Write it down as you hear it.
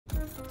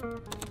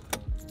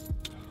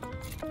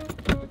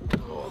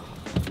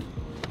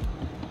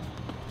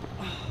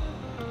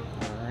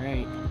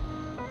Alright.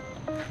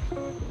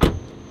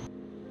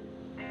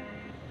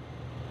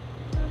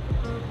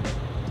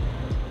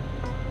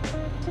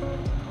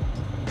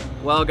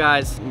 Well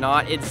guys,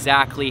 not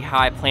exactly how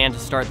I planned to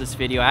start this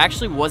video. I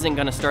actually wasn't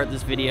gonna start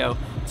this video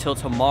till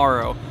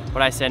tomorrow,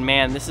 but I said,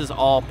 man, this is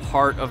all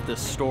part of the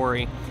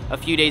story. A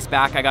few days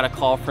back, I got a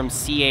call from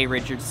C.A.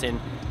 Richardson,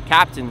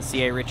 Captain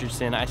C.A.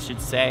 Richardson, I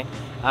should say,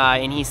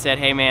 and he said,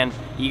 hey man,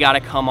 you gotta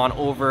come on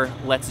over,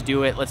 let's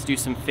do it, let's do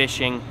some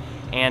fishing.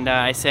 And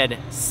I said,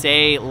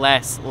 say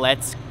less,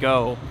 let's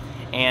go.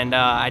 And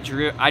I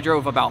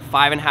drove about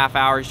 5.5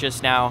 hours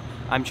just now.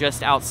 I'm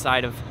just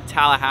outside of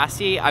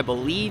Tallahassee, I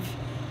believe,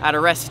 at a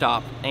rest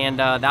stop, and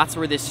that's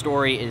where this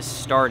story is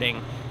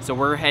starting. So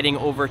we're heading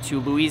over to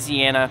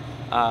Louisiana,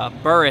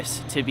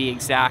 Burris to be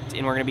exact,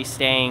 and we're gonna be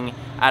staying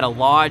at a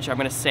lodge. I'm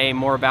gonna say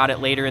more about it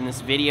later in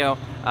this video.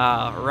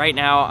 Right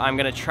now, I'm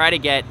gonna try to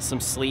get some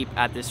sleep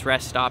at this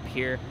rest stop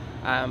here.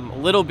 A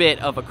little bit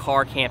of a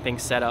car camping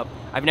setup.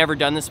 I've never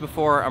done this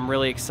before, I'm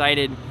really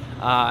excited.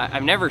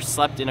 I've never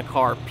slept in a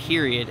car,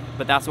 period,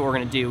 but that's what we're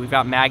gonna do. We've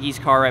got Maggie's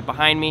car right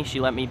behind me. She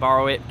let me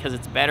borrow it because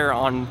it's better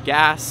on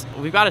gas.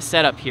 We've got a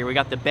setup here. We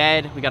got the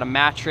bed, we got a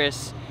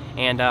mattress,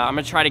 and I'm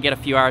gonna try to get a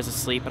few hours of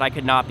sleep, but I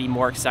could not be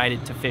more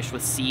excited to fish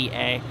with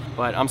CA.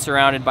 But I'm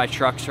surrounded by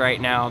trucks right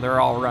now. They're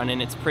all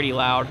running. It's pretty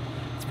loud.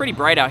 It's pretty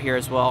bright out here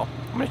as well.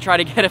 I'm gonna try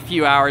to get a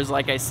few hours,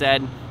 like I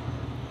said,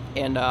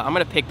 and I'm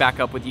gonna pick back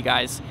up with you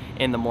guys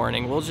in the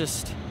morning.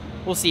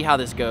 We'll see how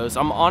this goes.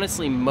 I'm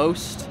honestly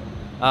most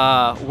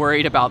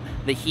worried about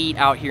the heat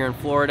out here in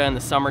Florida in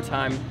the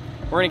summertime.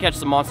 We're gonna catch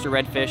some monster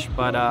redfish,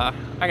 but I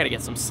gotta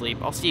get some sleep.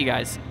 I'll see you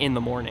guys in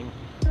the morning.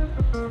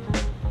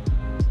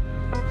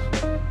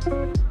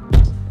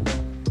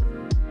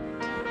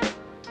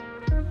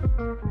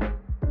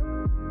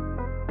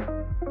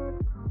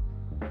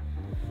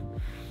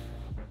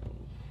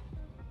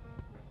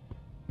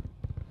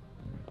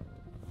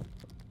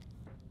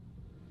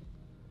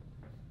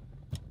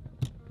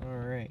 All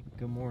right,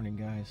 good morning,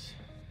 guys.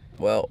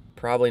 Well,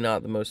 probably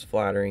not the most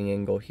flattering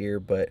angle here,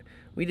 but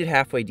we did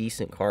halfway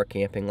decent car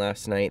camping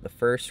last night. The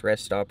first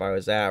rest stop I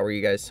was at, where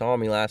you guys saw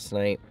me last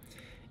night,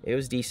 it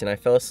was decent. I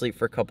fell asleep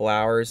for a couple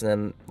hours, and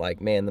then,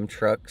 like, man, them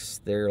trucks,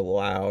 they're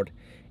loud.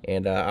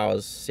 And I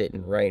was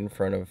sitting right in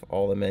front of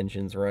all them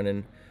engines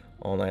running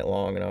all night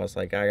long, and I was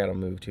like, I gotta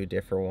move to a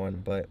different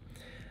one. But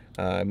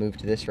I moved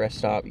to this rest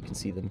stop. You can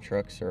see them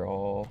trucks are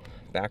all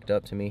backed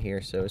up to me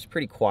here, so it's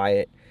pretty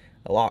quiet.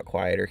 A lot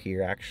quieter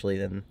here, actually,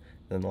 than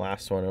the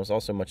last one. It was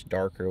also much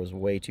darker. It was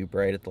way too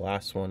bright at the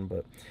last one,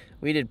 but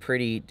we did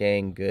pretty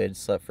dang good.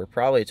 Slept for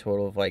probably a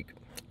total of like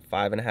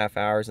 5.5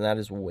 hours, and that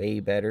is way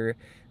better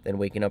than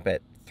waking up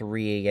at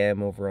 3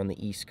 a.m. over on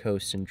the East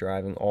Coast and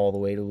driving all the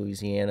way to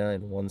Louisiana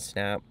in one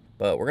snap.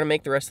 But we're gonna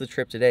make the rest of the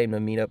trip today. I'm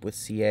gonna meet up with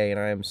CA, and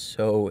I am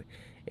so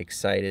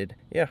excited.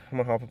 Yeah, I'm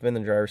gonna hop up in the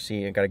driver's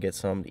seat. I gotta get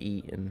something to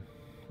eat, and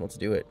let's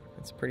do it.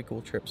 It's a pretty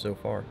cool trip so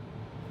far.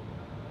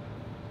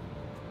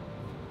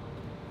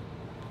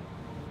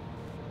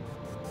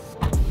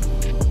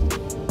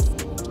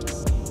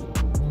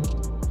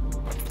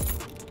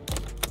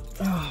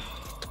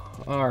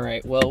 All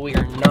right, well, we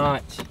are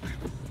not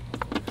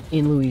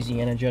in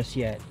Louisiana just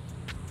yet,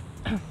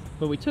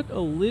 but we took a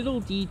little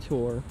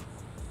detour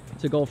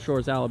to Gulf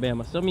Shores,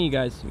 Alabama. Some of you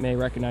guys may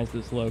recognize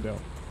this logo.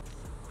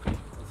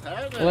 What's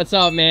happening? What's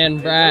up, man?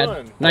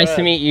 Brad. Nice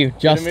to meet you.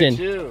 Justin. Good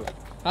to meet you.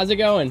 How's it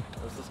going?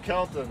 This is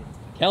Kelton.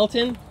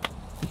 Kelton?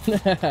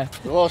 A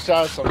little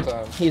shy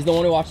sometimes. He's the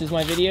one who watches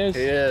my videos?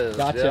 He is.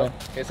 Gotcha. Yep.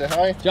 Can you say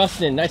hi?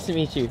 Justin, nice to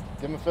meet you.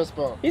 Give him a fist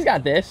bump. He's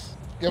got this.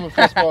 Give him a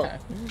fist bump.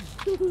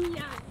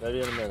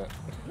 Maybe in a minute.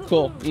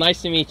 Cool.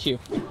 Nice to meet you.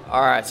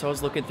 All right, so I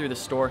was looking through the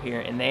store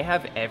here, and they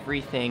have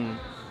everything,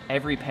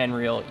 every pen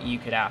reel you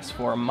could ask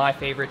for. My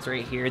favorites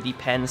right here, the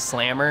Pen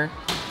Slammer,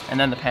 and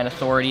then the Pen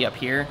Authority up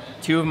here.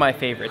 Two of my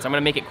favorites. I'm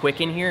gonna make it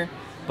quick in here,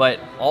 but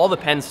all the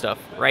pen stuff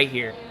right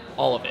here,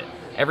 all of it.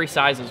 Every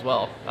size as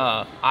well.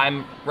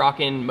 I'm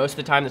rocking most of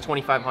the time the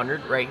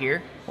 2500 right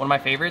here, one of my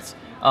favorites.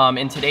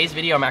 In today's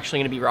video, I'm actually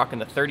gonna be rocking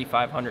the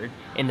 3500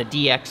 in the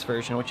DX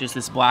version, which is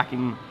this black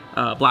and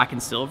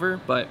silver,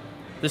 but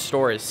this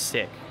store is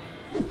sick.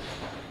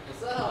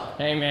 What's up?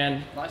 Hey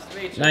man. Nice to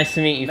meet you. Nice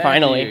to meet you, Matthew,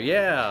 finally.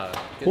 yeah.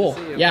 Good Cool. to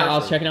see you in Yeah, I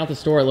was person. checking out the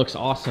store. It looks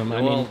awesome.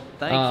 I mean,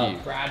 thank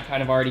you. Brad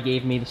kind of already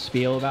gave me the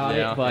spiel about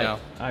it, but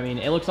I mean,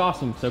 it looks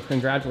awesome. So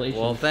congratulations.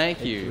 Well, thank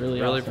It's you.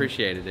 really Really awesome.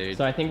 appreciate it, dude.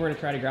 So I think we're gonna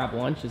try to grab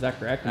lunch. Is that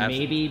correct?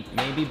 Absolutely.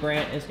 Maybe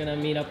Brant is gonna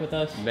meet up with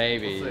us.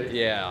 Maybe. We'll see.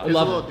 Yeah. He's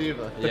Love- a little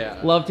diva. Yeah.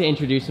 Love to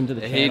introduce him to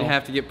the channel. He'd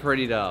have to get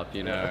prettied up,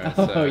 you know.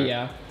 Oh so.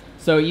 yeah.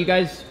 So you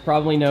guys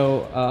probably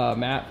know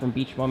Matt from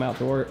Beach Bum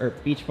Outdoor, or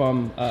Beach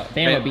Bum,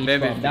 Bama Beach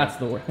Bum. That's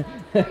the word.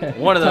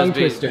 One of those tongue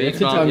twister. beach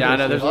It's a bums. tongue Yeah, I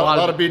know. twister. There's a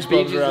lot of beach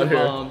bums beaches around and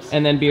here. bums.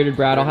 And then Bearded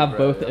Brad, I'll have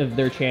Bearded both Brad, of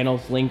their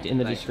channels linked in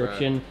the Thanks,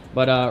 description.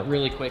 But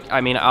really quick, I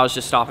mean, I was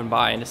just stopping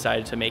by and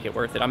decided to make it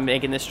worth it. I'm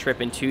making this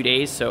trip in 2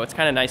 days, so it's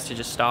kind of nice to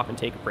just stop and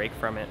take a break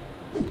from it.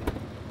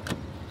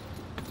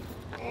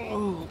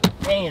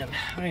 Man,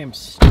 I am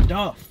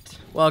stuffed.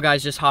 Well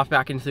guys, just hopped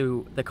back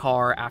into the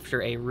car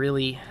after a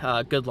really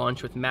good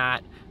lunch with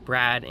Matt,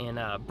 Brad, and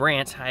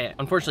Brant. I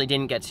unfortunately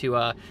didn't get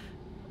to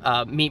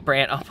meet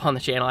Brant up on the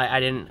channel. I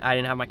didn't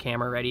have my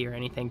camera ready or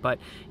anything, but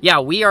yeah,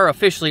 we are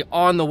officially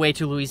on the way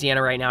to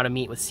Louisiana right now to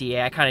meet with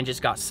CA. I kind of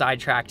just got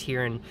sidetracked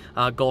here in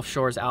Gulf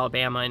Shores,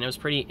 Alabama, and it was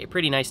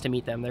pretty nice to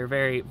meet them. They're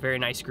a very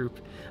nice group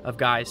of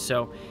guys.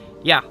 So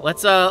yeah,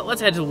 let's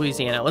head to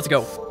Louisiana. Let's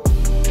go.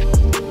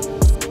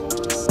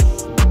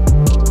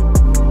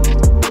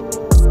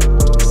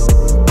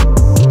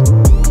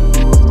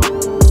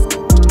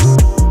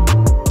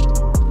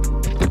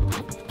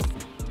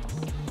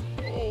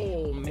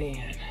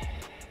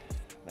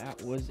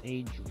 Was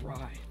a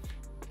drive.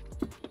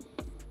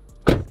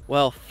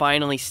 Well,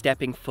 finally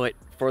stepping foot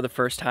for the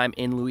first time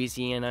in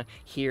Louisiana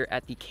here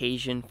at the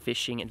Cajun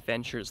Fishing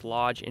Adventures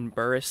Lodge in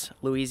Burris,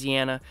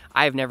 Louisiana.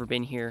 I have never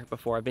been here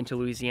before. I've been to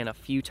Louisiana a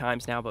few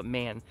times now, but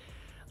man,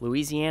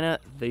 Louisiana,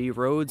 the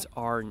roads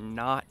are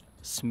not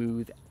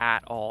smooth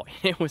at all.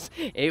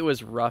 It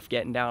was rough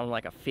getting down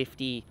like a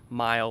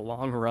 50-mile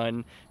long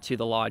run to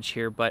the lodge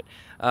here, but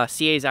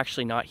CA is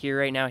actually not here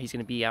right now. He's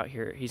going to be out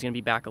here. He's going to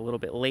be back a little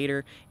bit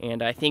later,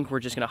 and I think we're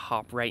just going to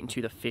hop right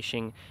into the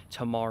fishing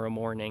tomorrow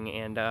morning,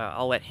 and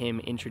I'll let him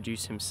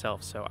introduce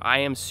himself. So I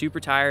am super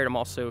tired. I'm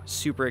also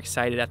super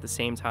excited at the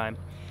same time,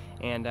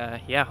 and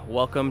yeah,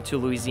 welcome to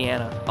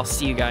Louisiana. I'll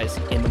see you guys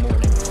in the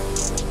morning.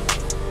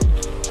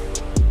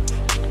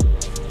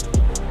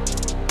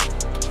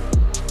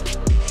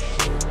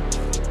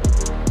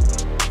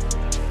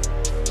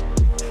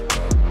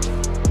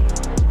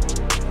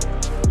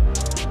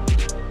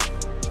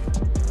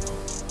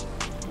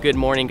 Good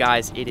morning,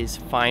 guys. It is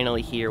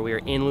finally here. We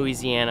are in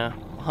Louisiana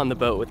on the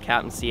boat with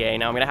Captain CA.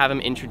 Now I'm gonna have him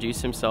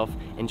introduce himself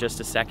in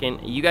just a second.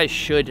 You guys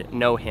should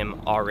know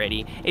him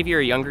already. If you're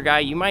a younger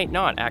guy, you might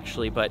not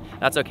actually, but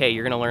that's okay.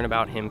 You're gonna learn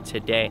about him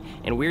today.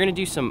 And we're gonna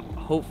do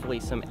hopefully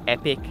some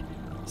epic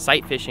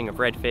sight fishing of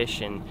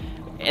redfish,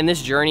 and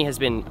this journey has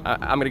been,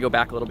 I'm gonna go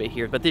back a little bit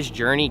here, but this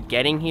journey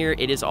getting here,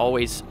 it is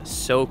always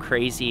so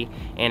crazy,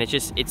 and it's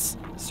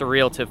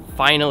surreal to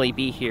finally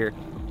be here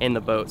in the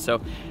boat. So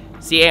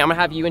CA, I'm gonna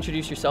have you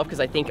introduce yourself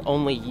because I think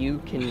only you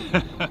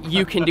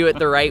can do it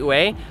the right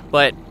way,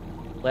 but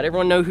let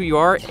everyone know who you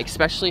are,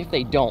 especially if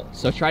they don't.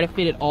 So try to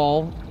fit it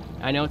all.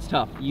 I know it's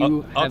tough.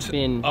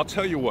 I'll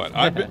tell you what,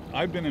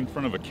 I've been in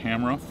front of a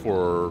camera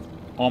for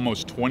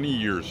almost 20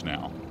 years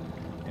now,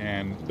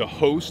 and the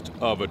host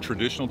of a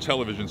traditional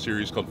television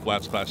series called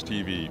Flats Class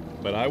TV.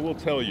 But I will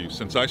tell you,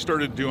 since I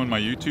started doing my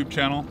YouTube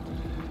channel,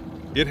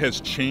 it has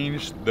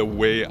changed the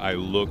way I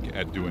look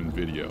at doing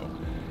video.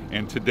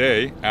 And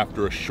today,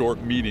 after a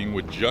short meeting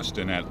with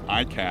Justin at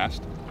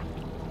ICAST,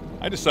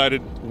 I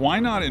decided, why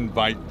not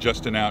invite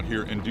Justin out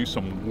here and do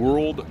some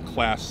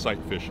world-class sight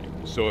fishing?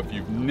 So if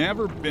you've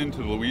never been to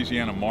the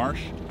Louisiana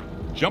marsh,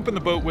 jump in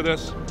the boat with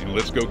us and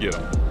let's go get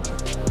them.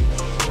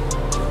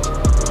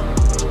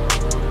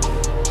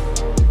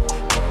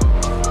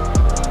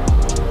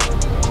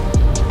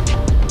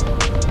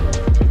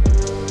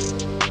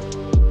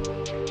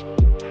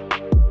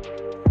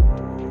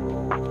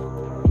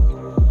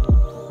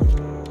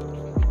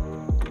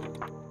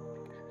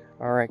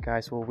 Alright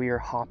guys, well we are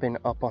hopping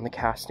up on the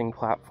casting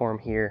platform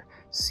here.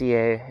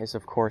 CA is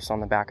of course on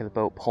the back of the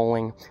boat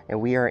pulling,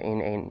 and we are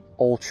in an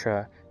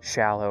ultra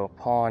shallow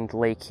pond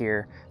lake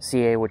here.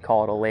 CA would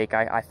call it a lake.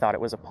 I thought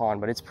it was a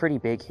pond, but it's pretty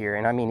big here,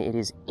 and I mean it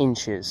is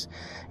inches.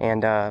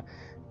 And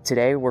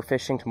today we're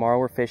fishing, tomorrow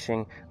we're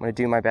fishing. I'm going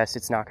to do my best.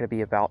 It's not going to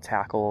be about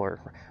tackle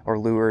or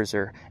lures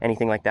or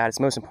anything like that. It's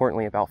most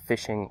importantly about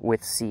fishing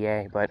with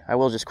CA, but I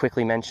will just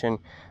quickly mention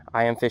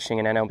I am fishing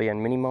an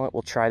NLBN mini mullet.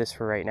 We'll try this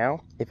for right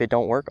now. If it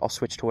don't work, I'll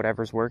switch to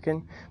whatever's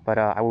working, but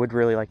I would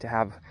really like to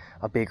have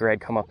a big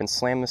red come up and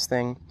slam this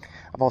thing.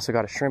 I've also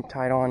got a shrimp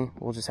tied on.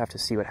 We'll just have to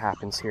see what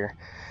happens here.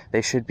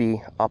 They should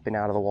be up and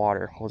out of the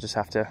water. We'll just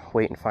have to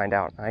wait and find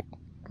out. I'm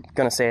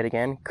gonna say it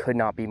again, could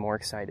not be more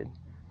excited.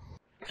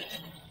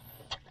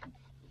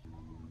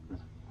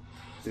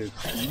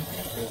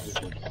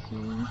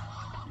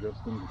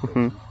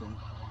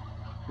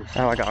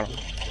 Oh, I got him.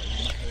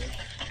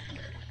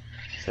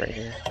 It's right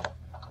here.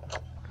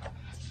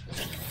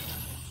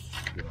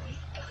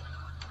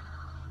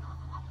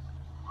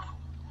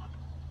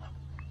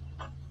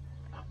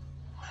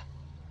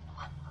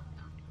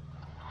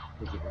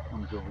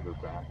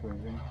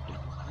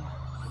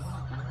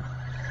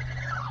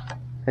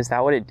 Is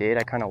that what it did?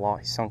 I kind of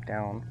lost. He sunk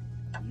down.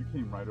 You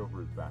came right over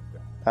his back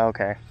down. Oh,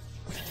 okay.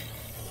 It's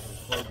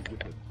hard to get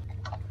this.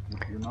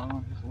 You're not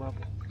on his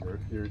level.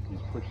 He's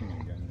pushing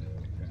again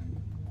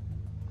and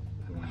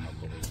going up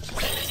a little.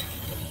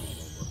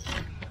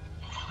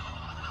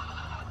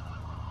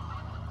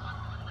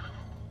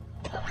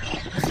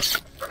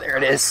 There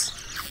it is.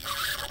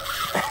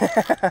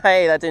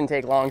 Hey, that didn't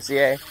take long,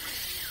 CA.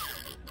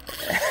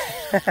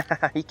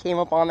 He came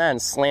up on that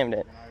and slammed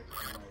it.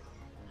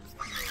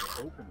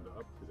 Opened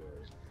up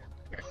today.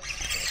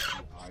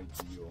 That's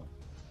the ideal.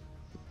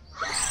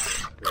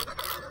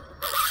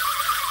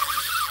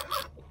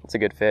 It's a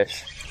good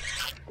fish.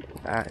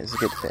 That is a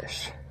good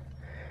fish.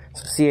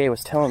 CA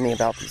was telling me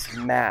about these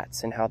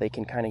mats and how they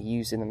can kind of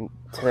use them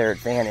to their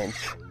advantage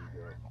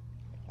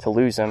to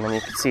lose them. And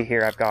you can see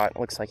here,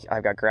 looks like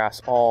I've got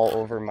grass all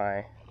over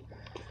my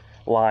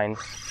line,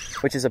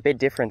 which is a bit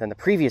different than the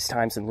previous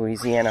times in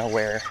Louisiana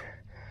where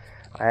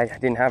I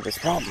didn't have this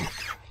problem.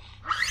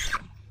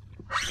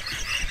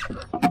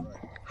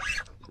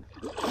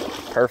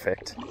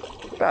 Perfect.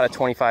 About a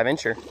 25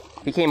 incher.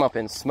 He came up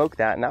and smoked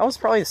that, and that was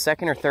probably the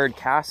second or third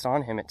cast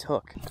on him it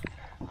took.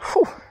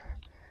 Whew.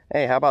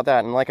 Hey, how about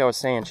that? And like I was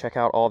saying, check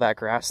out all that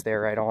grass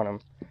there right on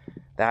him.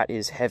 That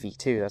is heavy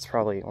too. That's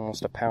probably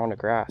almost a pound of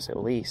grass at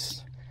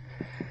least.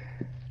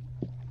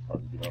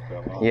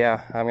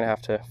 Yeah, I'm gonna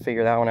have to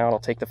figure that one out. I'll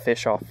take the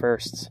fish off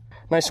first.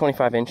 Nice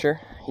 25 incher.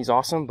 He's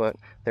awesome, but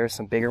there's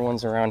some bigger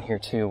ones around here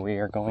too we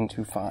are going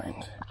to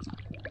find.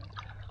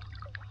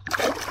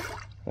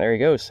 There he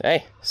goes.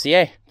 Hey,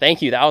 CA,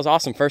 thank you. That was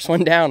awesome. First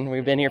one down.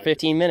 We've been here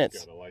 15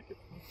 minutes.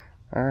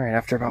 All right,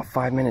 after about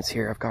 5 minutes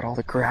here, I've got all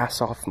the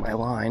grass off my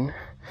line.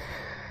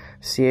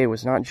 CA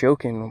was not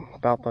joking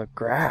about the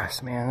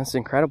grass, man. That's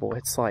incredible.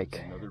 It's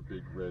like... Another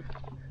big red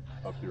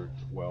up here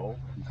at 12.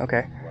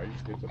 Okay. Right,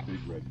 it's a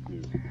big red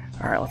too.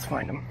 All right, let's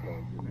find him.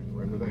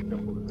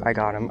 I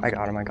got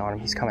him.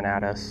 He's coming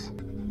at us.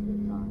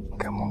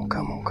 Come on,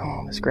 come on, come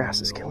on. This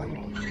grass is killing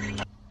me.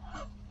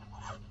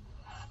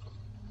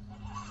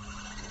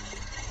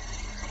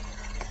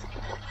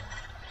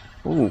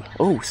 Ooh,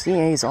 oh,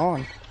 CA's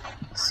on.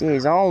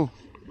 CA's on.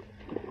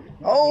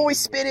 Oh, he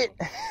spit it.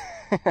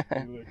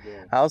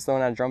 I was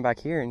throwing that drum back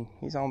here and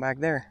he's on back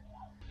there.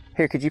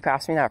 Here, could you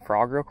pass me that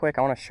frog real quick?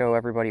 I want to show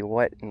everybody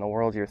what in the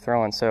world you're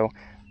throwing. So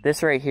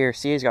this right here,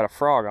 CA's got a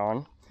frog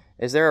on.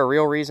 Is there a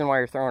real reason why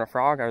you're throwing a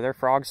frog? Are there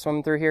frogs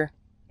swimming through here?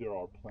 There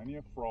are plenty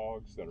of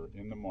frogs that are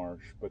in the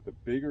marsh, but the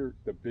bigger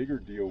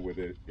deal with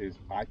it is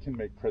I can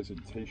make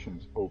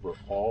presentations over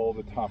all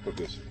the top of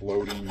this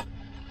floating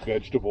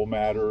vegetable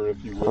matter,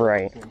 if you will,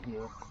 right in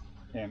here,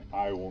 and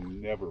I will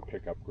never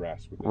pick up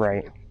grass with this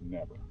right rig.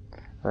 Never.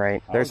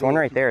 Right. There's one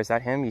right there. Is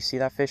that him? You see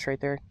that fish right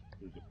there?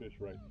 There's a fish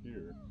right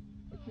here.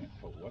 I can't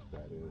tell what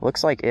that is.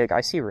 Looks like it.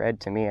 I see red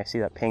to me. I see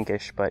that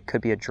pinkish, but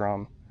could be a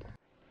drum.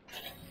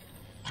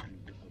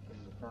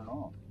 Turn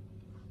off.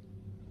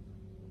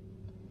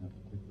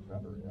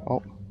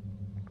 Oh,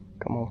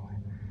 come on.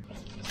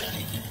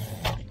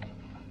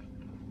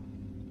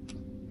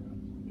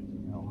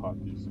 How hot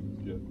these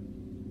things get.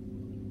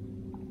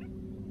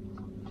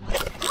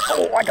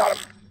 Oh, I got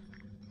him.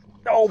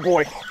 Oh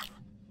boy.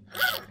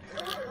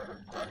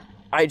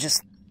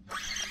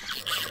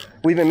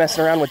 We've been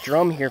messing around with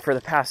drum here for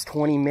the past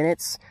 20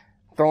 minutes,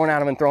 throwing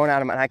at him,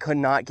 and I could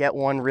not get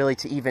one really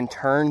to even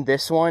turn.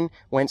 This one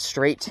went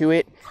straight to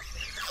it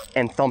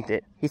and thumped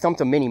it. He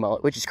thumped a mini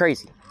mullet, which is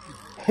crazy.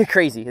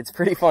 Crazy. It's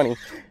pretty funny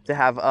to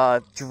have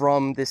a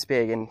drum this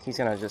big, and he's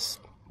gonna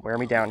just wear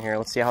me down here.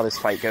 Let's see how this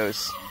fight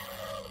goes.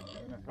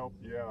 I'm gonna help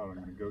you out. I'm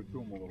gonna go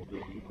to him a little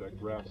bit, get that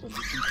grass under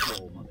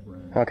control, my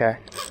friend. Okay.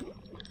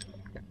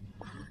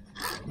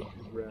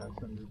 Grass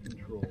under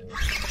control.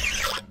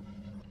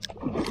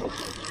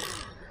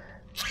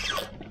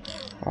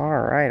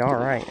 All right, all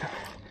right.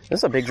 This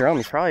is a big drum.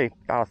 He's probably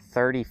about a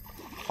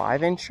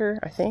 35 incher,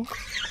 I think.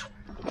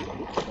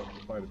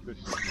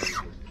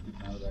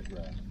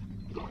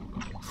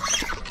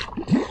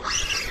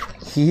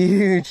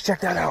 Huge.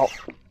 Check that out.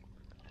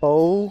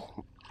 Oh.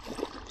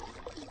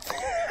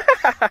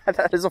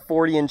 That is a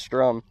 40-inch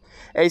drum.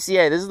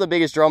 ACA, this is the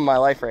biggest drum in my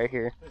life right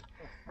here.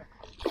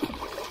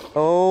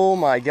 Oh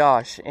my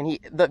gosh. And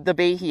the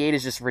bait he ate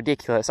is just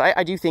ridiculous.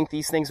 I do think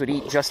these things would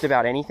eat just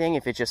about anything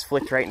if it just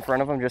flicked right in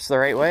front of them just the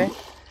right way.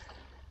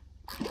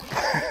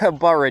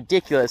 But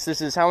ridiculous. This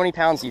is, how many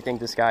pounds do you think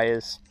this guy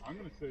is? I'm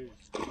going to say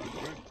a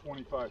good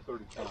 25,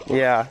 30 pounds.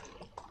 Yeah.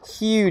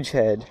 Huge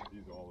head.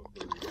 He's all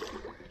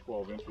at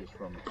 12 inches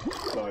from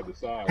side to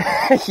side.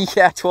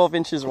 Yeah, 12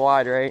 inches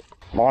wide, right?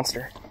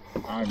 Monster.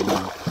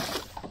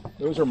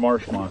 Those are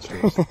marsh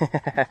monsters.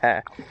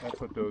 That's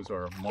what those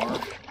are,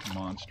 marsh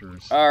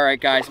monsters. All right,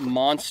 guys,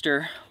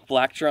 monster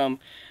black drum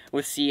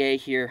with CA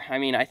here. I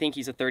mean, I think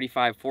he's a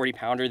 35, 40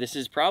 pounder. This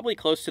is probably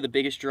close to the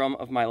biggest drum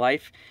of my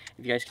life.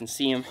 If you guys can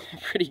see him,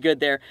 pretty good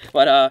there.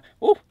 But,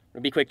 oh,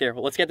 be quick there.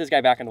 Well, let's get this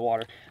guy back in the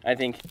water. I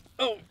think,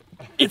 oh,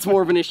 it's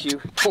more of an issue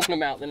pulling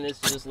him out than it is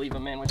to just leave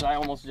him in, which I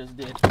almost just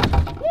did.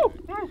 Woo!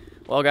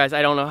 Well, guys,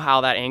 I don't know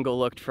how that angle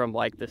looked from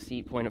like the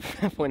seat point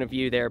of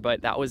view there,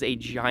 but that was a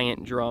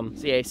giant drum.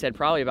 CA said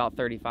probably about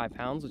 35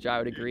 pounds, which I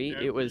would agree.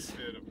 It was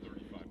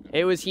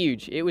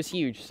huge. It was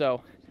huge.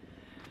 So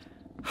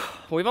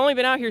we've only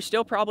been out here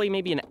still probably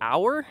maybe an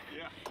hour,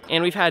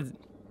 and we've had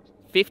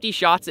 50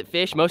 shots at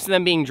fish, most of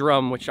them being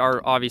drum, which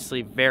are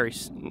obviously very,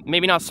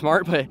 maybe not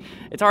smart, but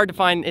it's hard to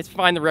find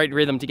the right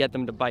rhythm to get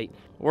them to bite.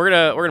 We're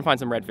gonna find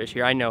some redfish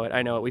here. I know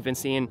it. We've been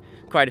seeing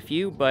quite a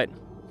few, but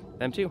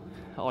them too.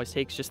 Always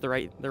takes just the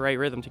right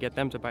rhythm to get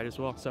them to bite as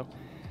well. So,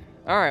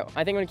 all right,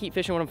 I think I'm gonna keep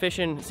fishing when I'm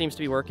fishing. It seems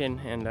to be working,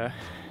 and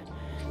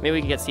maybe we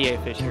can get CA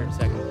fish here in a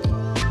second.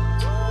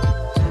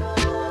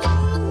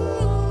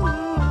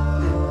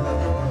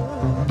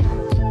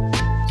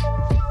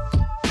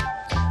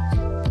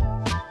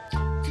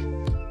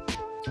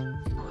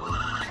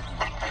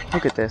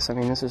 Look at this. I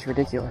mean, this is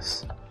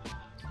ridiculous.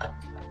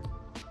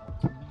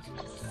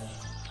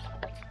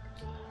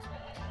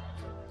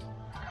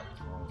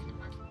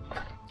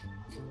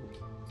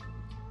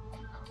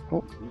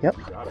 Oh, yep.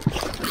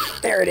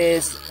 There it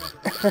is.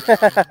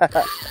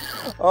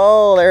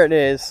 Oh, there it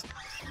is.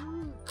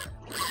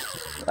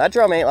 That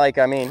drum ain't like,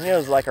 I mean, it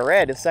was like a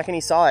red. The second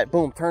he saw it,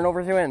 boom, turned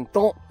over to it and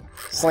boom,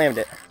 slammed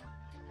it.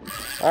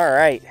 All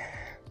right.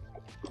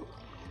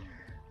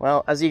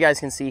 Well, as you guys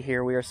can see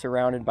here, we are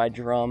surrounded by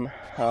drum.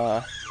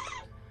 And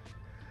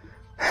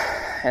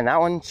that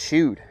one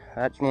chewed.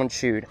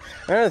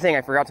 Another thing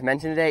I forgot to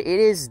mention today, it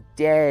is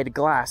dead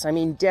glass. I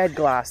mean, dead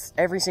glass.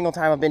 Every single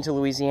time I've been to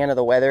Louisiana,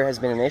 the weather has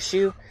been an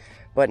issue,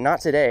 but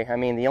not today. I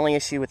mean, the only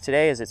issue with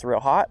today is it's real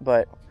hot,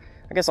 but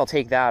I guess I'll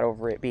take that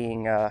over it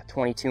being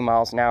 22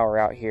 miles an hour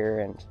out here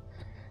and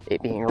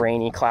it being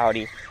rainy,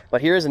 cloudy.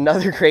 But here's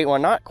another great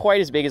one. Not quite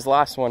as big as the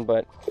last one,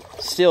 but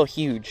still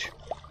huge.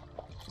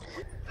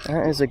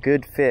 That is a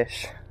good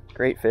fish.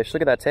 Great fish.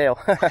 Look at that tail.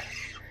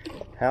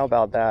 How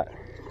about that?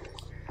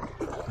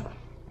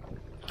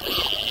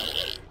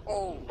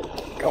 Oh,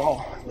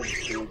 go.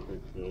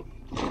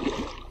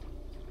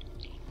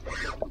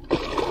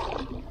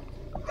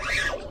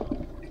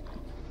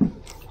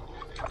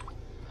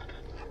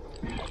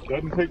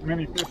 Doesn't take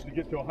many fish to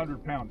get to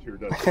 100 pounds here,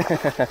 does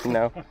it?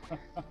 No.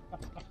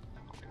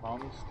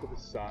 Comes to the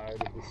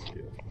side of the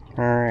skiff.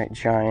 All right,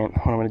 giant.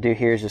 What I'm gonna do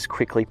here is just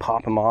quickly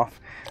pop him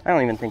off. I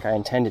don't even think I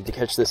intended to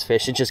catch this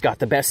fish. It just got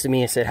the best of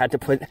me. I said had to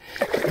put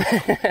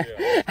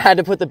had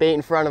to put the bait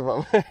in front of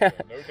him. No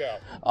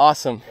doubt.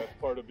 Awesome. That's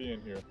part of being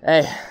here.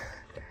 Hey,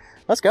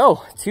 let's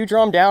go. 2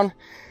 drum down.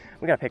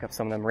 We gotta pick up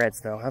some of them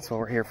reds though. That's what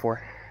we're here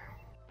for.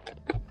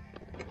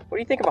 What do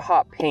you think of a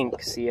hot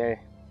pink,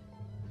 CA?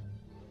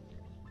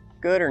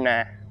 Good or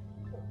nah?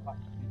 Hot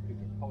pink is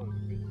the color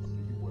that they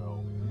see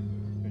well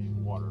in the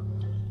stained water.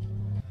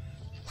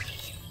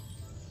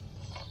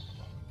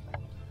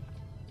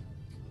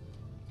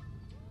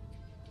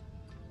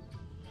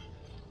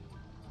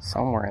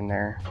 Somewhere in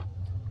there.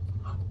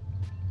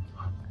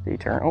 Did he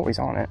turn? Oh, he's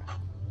on it.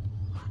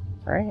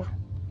 Right?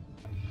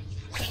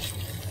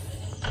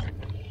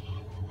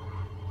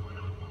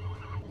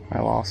 I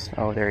lost.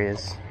 Oh, there he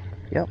is.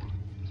 Yep.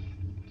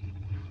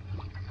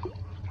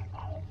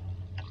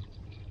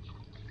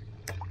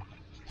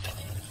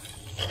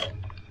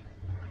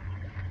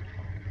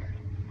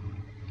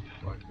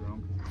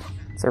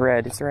 It's a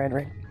red. It's a red,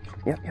 right?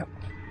 Yep, yep.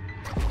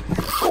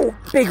 Oh,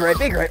 big red,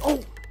 big red. Oh,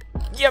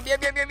 yep, yep,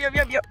 yep, yep, yep,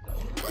 yep, yep.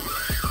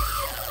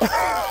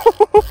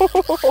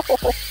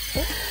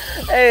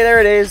 Hey, there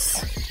it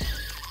is.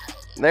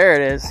 There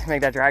it is. Make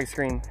that drag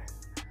scream.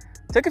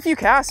 Took a few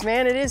casts,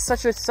 man. It is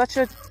such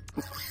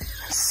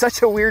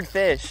a weird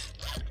fish.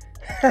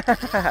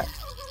 Again,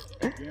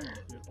 it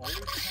always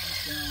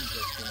comes down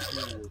just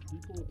in here where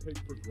people take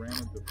for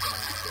granted the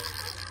fact that,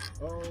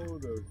 oh,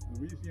 the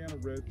Louisiana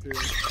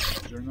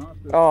redfish, they're not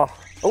the... Oh,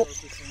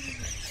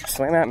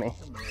 swam at me.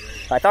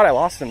 I thought I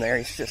lost him there.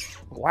 He's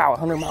just, wow,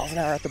 100 miles an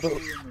hour at the boat.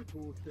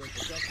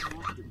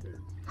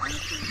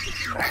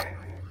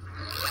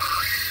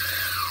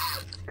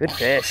 Good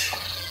fish.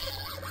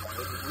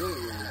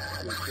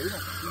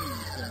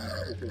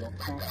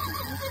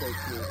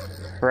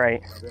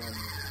 Right. Then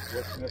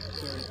what's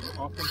necessary,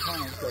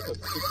 oftentimes that's a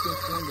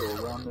 6-inch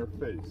window around their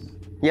face.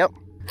 Yep.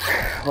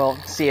 Well,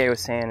 CA was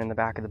saying in the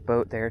back of the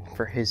boat there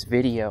for his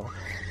video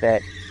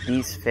that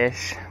these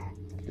fish,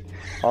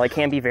 while they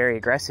can be very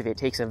aggressive, it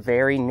takes a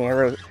very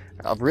narrow,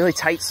 a really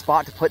tight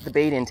spot to put the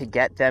bait in to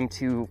get them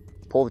to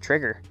pull the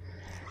trigger.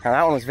 Now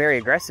that one was very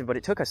aggressive, but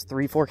it took us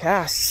 3-4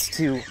 casts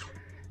to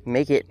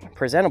make it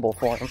presentable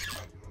for him.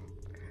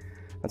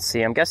 Let's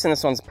see, I'm guessing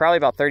this one's probably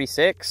about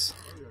 36. Oh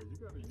yeah, you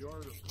got a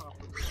yard of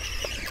copper.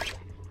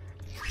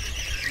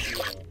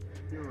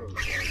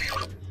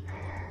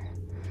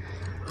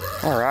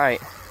 All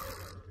right.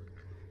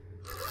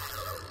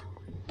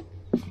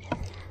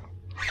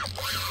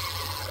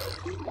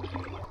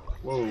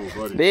 Whoa,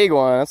 buddy. Big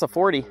one, that's a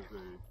 40. At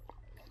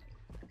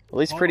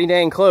least pretty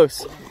dang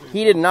close.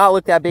 He did not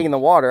look that big in the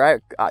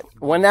water.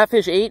 When that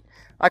fish ate,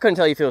 I couldn't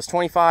tell you if it was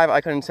 25.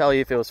 I couldn't tell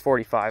you if it was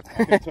 45.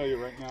 I can tell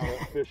you right now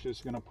that fish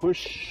is going to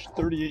push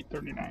 38,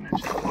 39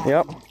 inches.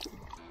 Yep.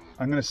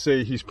 I'm going to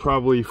say he's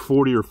probably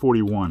 40 or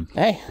 41.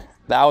 Hey,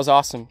 that was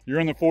awesome. You're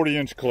in the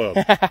 40-inch club.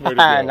 Way to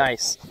go.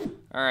 Nice.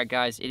 All right,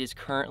 guys, it is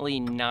currently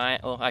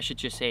 9, well, I should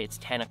just say it's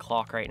 10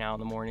 o'clock right now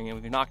in the morning,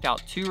 and we've knocked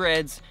out 2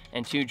 reds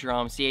and 2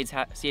 drums. CA's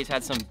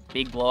had some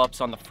big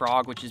blow-ups on the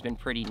frog, which has been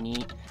pretty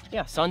neat.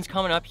 Yeah, sun's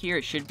coming up here.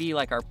 It should be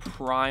like our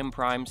prime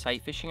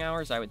sight fishing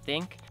hours, I would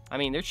think. I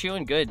mean, they're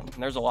chewing good.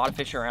 There's a lot of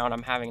fish around.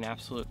 I'm having an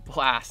absolute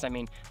blast. I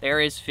mean, there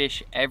is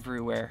fish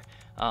everywhere,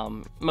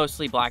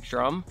 mostly black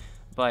drum,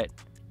 but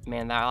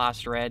man, that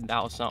last red,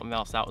 that was something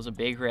else. That was a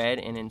big red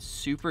and in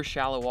super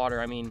shallow water.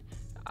 I mean,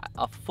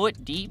 a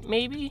foot deep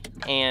maybe,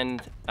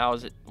 and that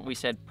was, we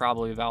said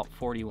probably about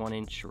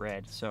 41-inch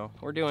red. So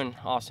we're doing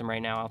awesome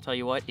right now. I'll tell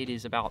you what, it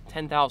is about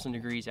 10,000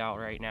 degrees out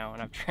right now,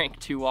 and I've drank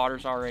 2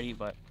 waters already,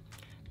 but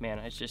man,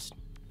 it's just,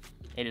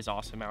 it is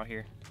awesome out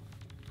here.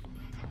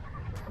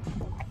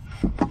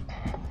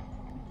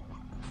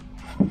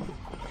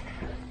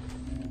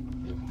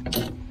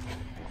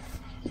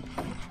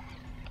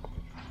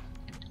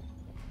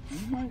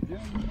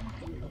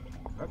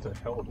 That's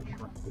a hell of a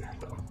shrimp there,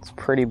 though. It's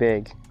pretty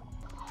big.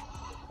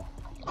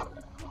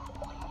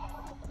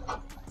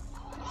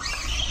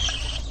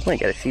 Might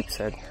get a sheep's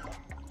head.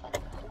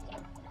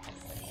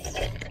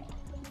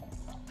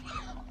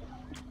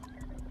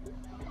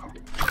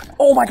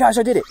 Oh my gosh,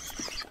 I did it!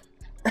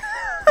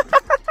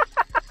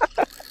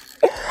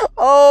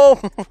 Oh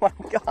my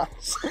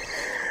gosh.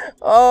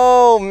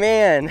 Oh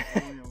man.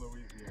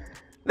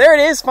 There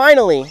it is,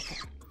 finally.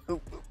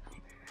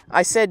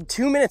 I said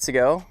 2 minutes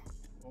ago,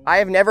 I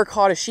have never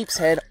caught a sheep's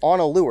head on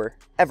a lure,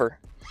 ever.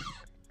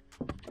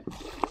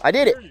 I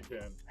did it.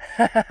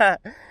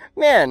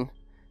 Man,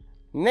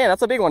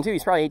 that's a big one too.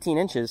 He's probably 18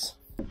 inches.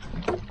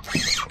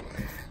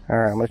 All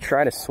right, I'm gonna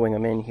try to swing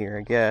him in here,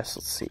 I guess.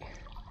 Let's see.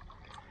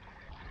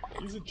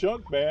 He's a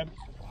chunk, man.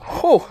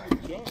 Oh,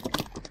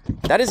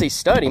 that is a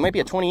stud. He might be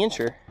a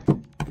 20-incher.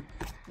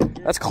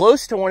 That's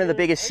close to one of the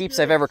biggest sheeps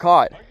I've ever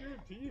caught. I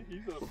guarantee you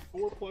he's a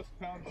 4+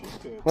 pound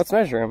sheephead. Let's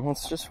measure him.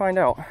 Let's just find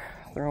out.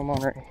 Throw him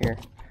on right here.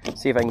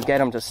 See if I can get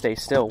him to stay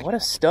still. What a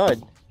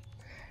stud.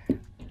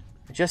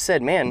 I just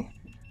said, man,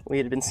 we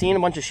had been seeing a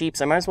bunch of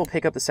sheeps. I might as well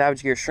pick up the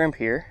Savage Gear shrimp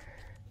here.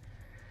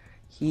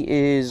 He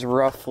is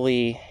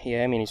roughly,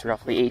 yeah, I mean, he's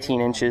roughly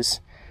 18 inches.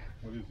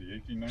 What is he,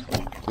 18,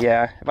 19?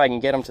 Yeah, if I can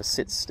get him to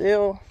sit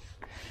still.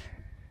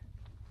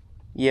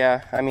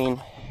 Yeah, I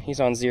mean, he's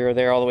on 0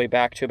 there all the way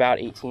back to about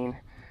 18.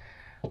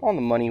 On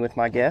the money with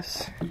my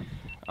guess.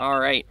 All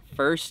right,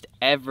 first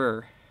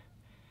ever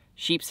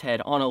sheep's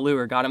head on a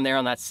lure. Got him there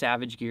on that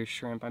Savage Gear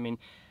shrimp. I mean,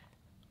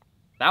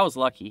 that was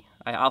lucky.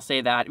 I'll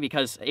say that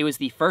because it was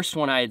the first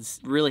one I had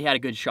really had a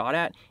good shot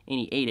at, and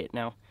he ate it.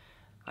 Now,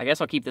 I guess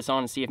I'll keep this on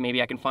and see if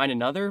maybe I can find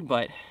another,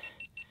 but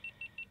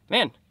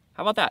man,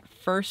 how about that?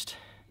 First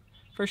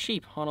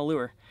sheep on a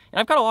lure. And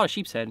I've got a lot of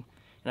sheep's head, and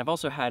I've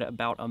also had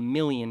about 1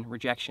 million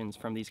rejections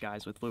from these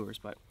guys with lures,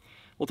 but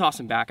we'll toss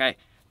them back.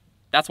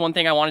 That's one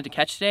thing I wanted to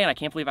catch today, and I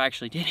can't believe I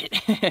actually did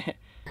it.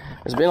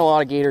 There's been a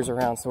lot of gators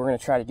around, so we're gonna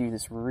try to do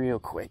this real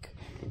quick.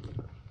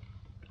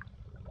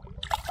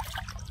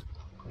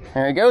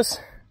 There he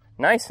goes.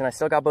 Nice, and I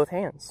still got both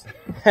hands.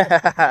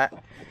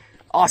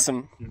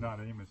 Awesome. You're not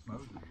Amos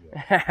Moses yet.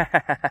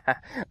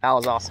 That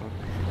was awesome.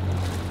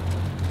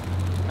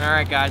 All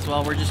right, guys,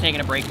 well, we're just taking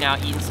a break now,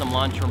 eating some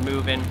lunch, we're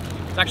moving.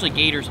 There's actually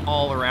gators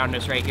all around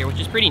us right here, which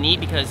is pretty neat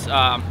because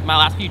my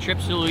last few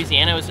trips to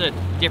Louisiana was a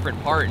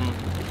different part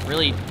and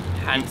really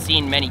hadn't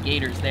seen many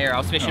gators there. I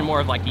was fishing more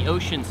of like the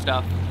ocean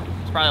stuff.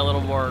 It's probably a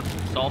little more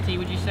salty,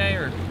 would you say?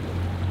 Or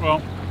Well,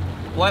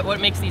 what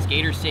makes these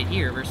gators sit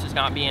here versus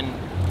not being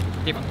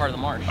a different part of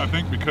the marsh? I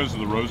think because of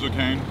the rosa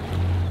cane,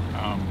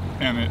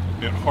 and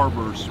it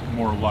harbors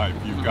more life.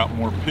 You've got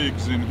more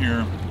pigs in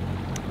here,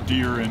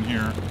 deer in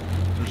here.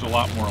 There's a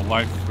lot more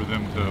life for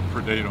them to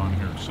predate on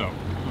here. So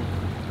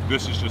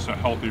this is just a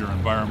healthier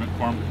environment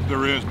for them.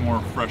 There is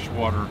more fresh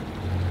water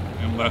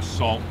and less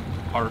salt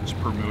parts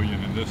per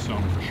million in this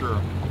zone for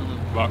sure,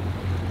 but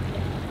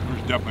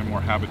there's definitely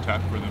more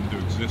habitat for them to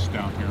exist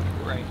down here.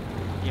 Right,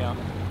 yeah.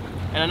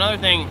 And another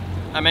thing,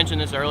 I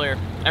mentioned this earlier,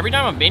 every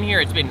time I've been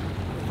here, it's been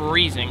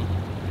freezing.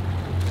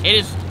 It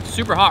is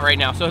super hot right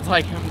now, so it's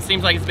like, it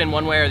seems like it's been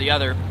one way or the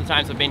other the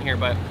times I've been here,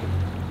 but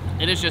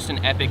it is just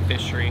an epic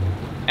fishery,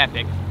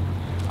 epic.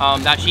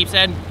 That sheep's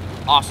head,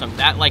 awesome.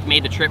 That like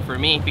made the trip for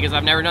me because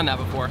I've never done that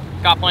before.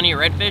 Got plenty of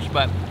redfish,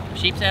 but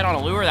sheep's head on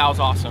a lure, that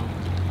was awesome.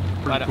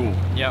 Pretty cool.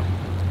 Yep.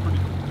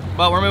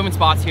 But we're moving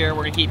spots here.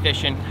 We're gonna keep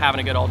fishing, having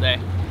a good all day.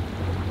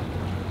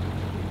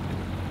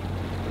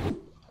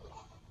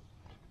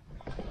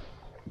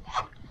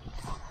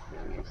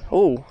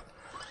 Oh.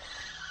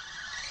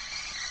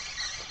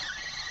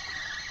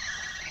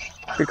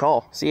 Good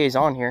call. CA's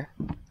on here.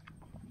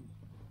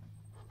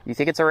 You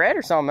think it's a red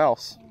or something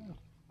else?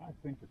 I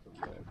think it's a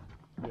red.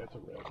 Yeah, it's a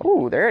red.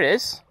 Oh, there it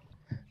is.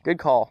 Good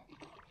call.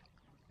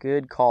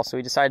 Good call. So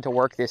we decided to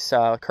work this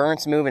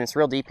current's moving. It's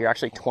real deep here,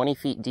 actually 20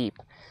 feet deep,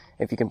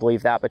 if you can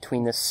believe that,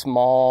 between this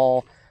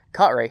small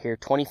cut right here,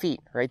 20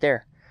 feet right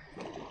there.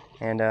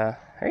 And there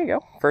you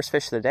go. First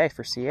fish of the day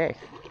for CA.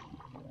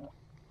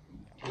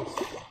 Yeah. Just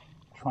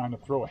trying to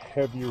throw a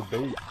heavier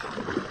bait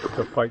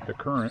to fight the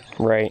current.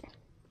 Right.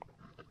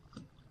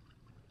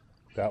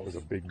 That was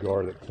a big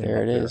gar that came There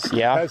up it is, there.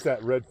 yeah. It has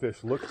that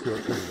redfish look to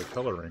it because of the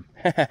coloring,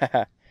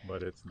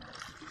 but it's not.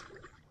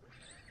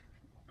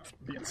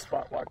 Being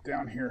spot locked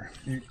down here,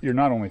 you're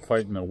not only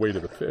fighting the weight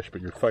of the fish, but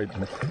you're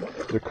fighting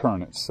the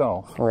current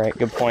itself. Right,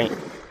 good point.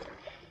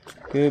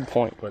 Good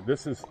point. But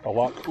this is a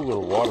lot cooler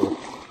water.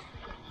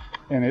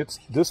 And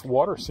this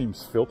water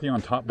seems filthy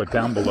on top, but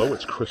down below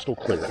it's crystal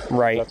clear.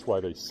 Right. That's why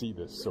they see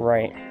this so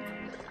right.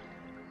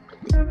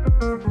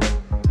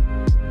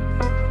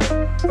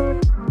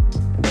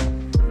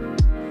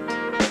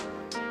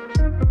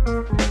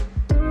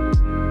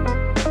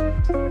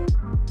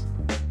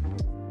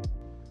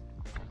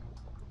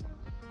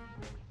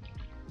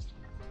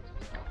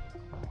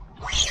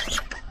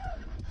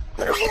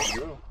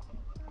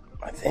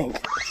 I think.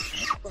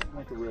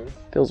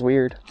 Feels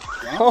weird.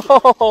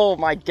 Oh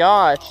my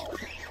gosh.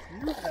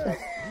 You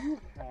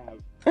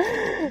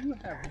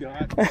have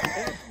got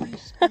every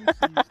species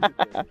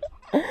today.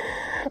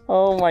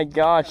 Oh my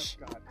gosh.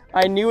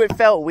 I knew it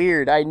felt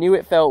weird. I knew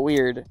it felt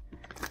weird.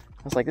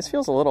 I was like, this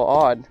feels a little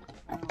odd.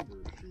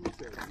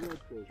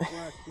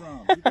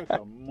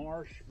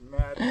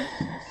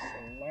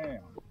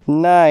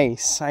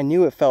 Nice. I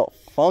knew it felt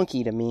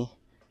funky to me.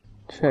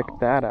 Check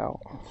that out.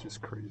 It's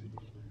just crazy.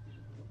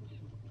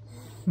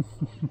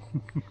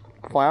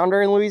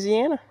 Flounder in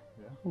Louisiana.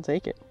 Yeah. I'll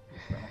take it.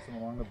 Bouncing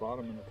along the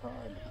bottom in the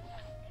tide.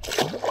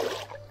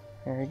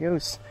 There he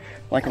goes.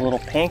 Like a little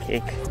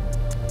pancake.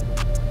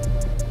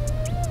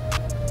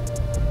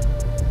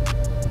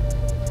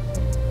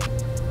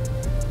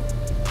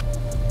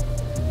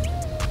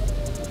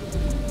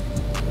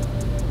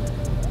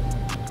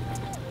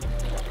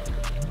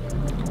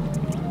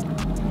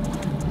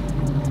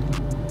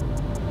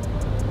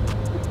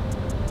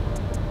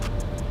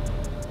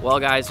 Well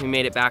guys, we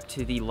made it back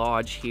to the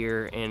lodge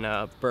here in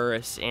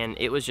Burris, and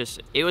it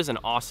was an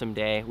awesome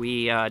day.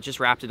 We just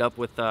wrapped it up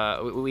with,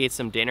 we ate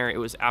some dinner. It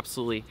was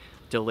absolutely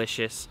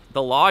delicious.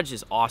 The lodge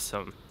is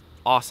awesome,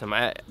 awesome.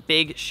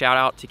 Big shout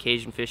out to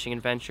Cajun Fishing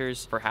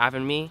Adventures for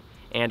having me,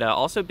 and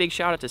also big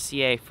shout out to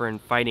CA for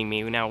inviting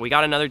me. Now, we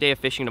got another day of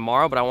fishing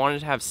tomorrow, but I wanted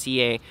to have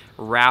CA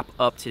wrap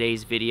up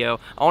today's video.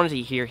 I wanted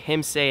to hear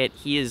him say it.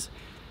 He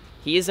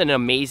is an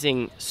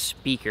amazing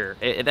speaker.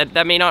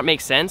 That may not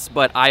make sense,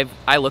 but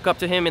I look up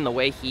to him in the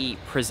way he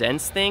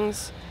presents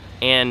things,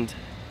 and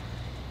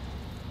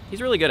he's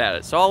really good at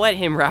it. So I'll let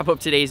him wrap up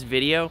today's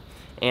video.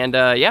 And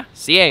yeah,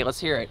 CA, let's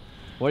hear it.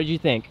 What did you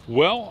think?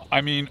 Well,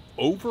 I mean,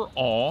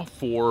 overall,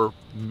 for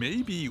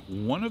maybe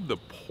one of the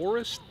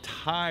poorest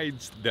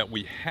tides that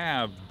we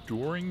have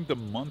during the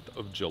month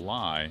of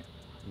July,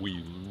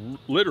 we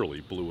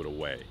literally blew it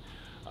away.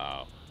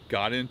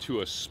 Got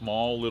into a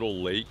small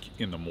little lake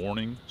in the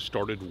morning,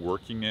 started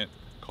working it,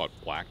 caught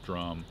black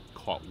drum,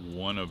 caught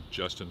one of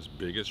Justin's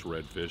biggest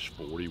redfish,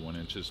 41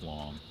 inches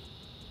long.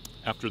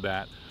 After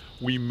that,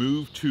 we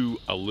moved to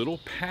a little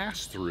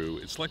pass-through.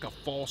 It's like a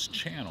false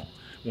channel.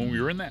 When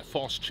we were in that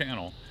false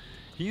channel,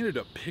 he ended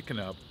up picking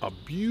up a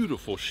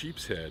beautiful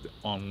sheep's head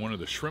on one of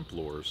the shrimp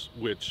lures,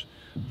 which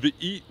the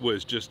eat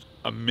was just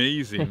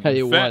amazing.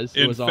 It was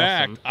in awesome.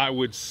 fact, I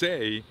would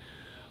say,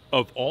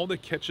 of all the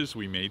catches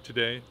we made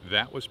today,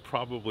 that was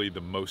probably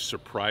the most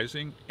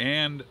surprising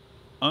and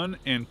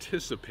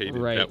unanticipated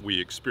that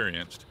we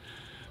experienced.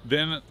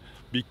 Then,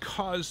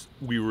 because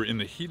we were in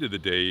the heat of the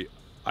day,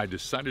 I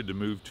decided to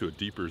move to a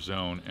deeper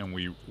zone, and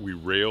we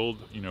railed,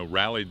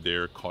 rallied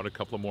there, caught a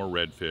couple of more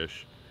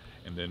redfish,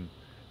 and then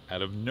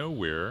out of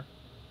nowhere,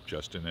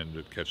 Justin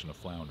ended up catching a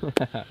flounder.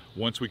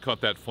 Once we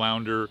caught that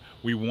flounder,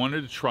 we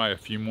wanted to try a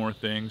few more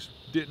things.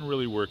 Didn't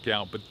really work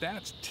out, but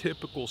that's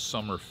typical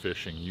summer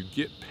fishing. You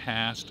get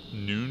past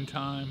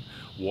noontime,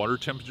 water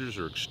temperatures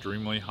are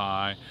extremely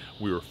high.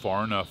 We were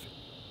far enough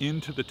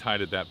into the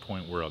tide at that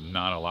point where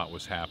not a lot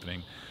was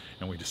happening,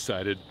 and we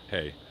decided,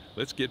 hey,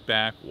 let's get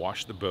back,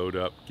 wash the boat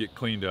up, get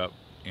cleaned up,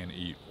 and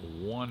eat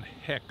one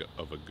heck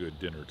of a good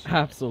dinner tonight.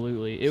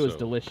 Absolutely, it was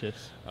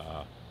delicious.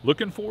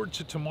 Looking forward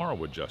to tomorrow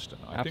with Justin.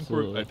 I think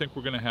we're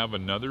going to have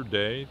another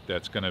day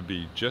that's going to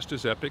be just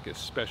as epic,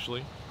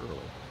 especially early.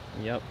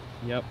 Yep.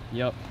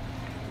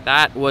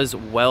 That was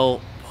well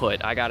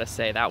put. I gotta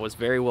say, that was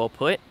very well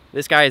put.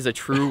 This guy is a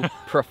true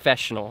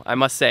professional. I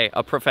must say,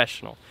 a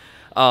professional.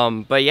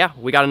 But yeah,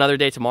 we got another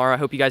day tomorrow. I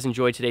hope you guys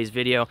enjoyed today's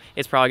video.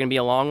 It's probably gonna be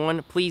a long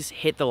one. Please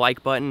hit the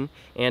like button,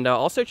 and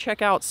also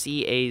check out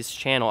CA's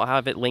channel. I'll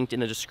have it linked in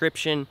the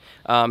description.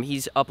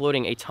 He's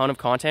uploading a ton of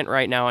content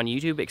right now on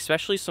YouTube,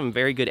 especially some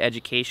very good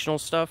educational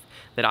stuff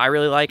that I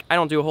really like. I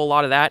don't do a whole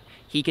lot of that.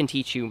 He can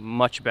teach you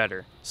much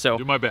better. So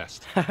do my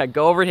best.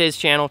 Go over to his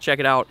channel, check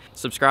it out,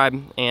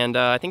 subscribe, and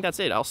I think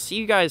that's it. I'll see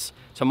you guys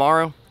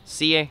tomorrow.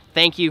 CA,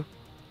 thank you.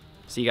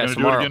 See you guys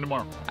tomorrow. Do it again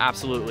tomorrow.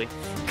 Absolutely.